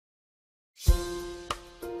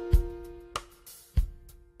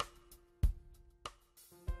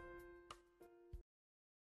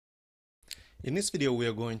In this video, we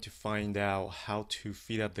are going to find out how to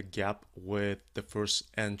fill up the gap with the first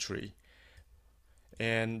entry.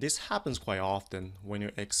 And this happens quite often when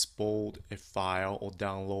you export a file or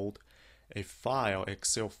download a file,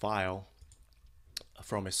 Excel file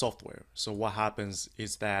from a software. So what happens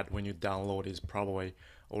is that when you download it's probably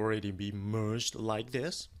already be merged like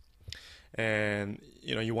this. And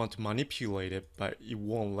you want to manipulate it, but it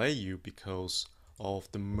won't let you because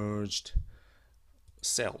of the merged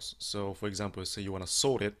cells. So for example, say you want to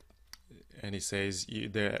sort it and it says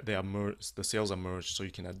they are merged, the cells are merged, so you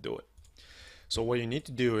cannot do it. So what you need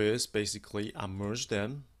to do is basically unmerge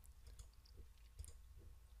them,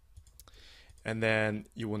 and then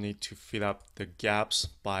you will need to fill up the gaps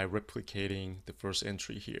by replicating the first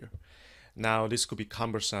entry here. Now this could be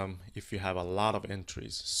cumbersome if you have a lot of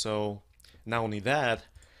entries. So not only that,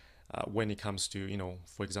 when it comes to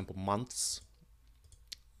for example months,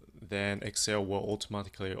 then Excel will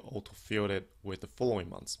automatically autofill it with the following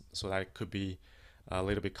months. So that could be a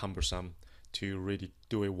little bit cumbersome to really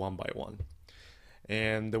do it one by one.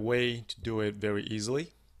 And the way to do it very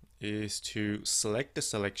easily is to select the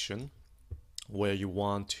selection where you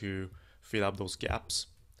want to fill up those gaps.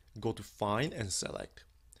 Go to Find and Select.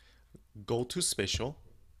 Go to Special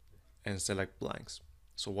and select blanks.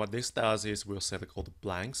 So what this does is we'll select all the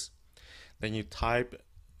blanks. Then you type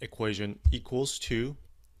equation equals to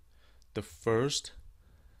the first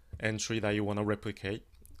entry that you want to replicate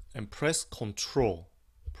and press Control.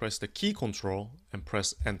 Press the key Control and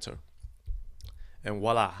press Enter. And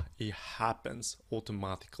voila, it happens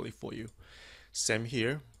automatically for you. Same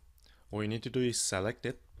here. All you need to do is select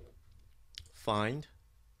it, find,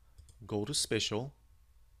 go to Special,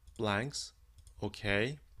 blanks,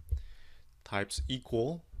 OK, types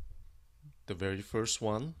equal, the very first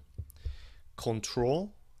one,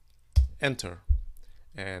 Control, Enter.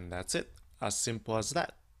 And that's it. As simple as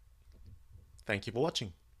that. Thank you for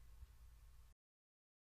watching.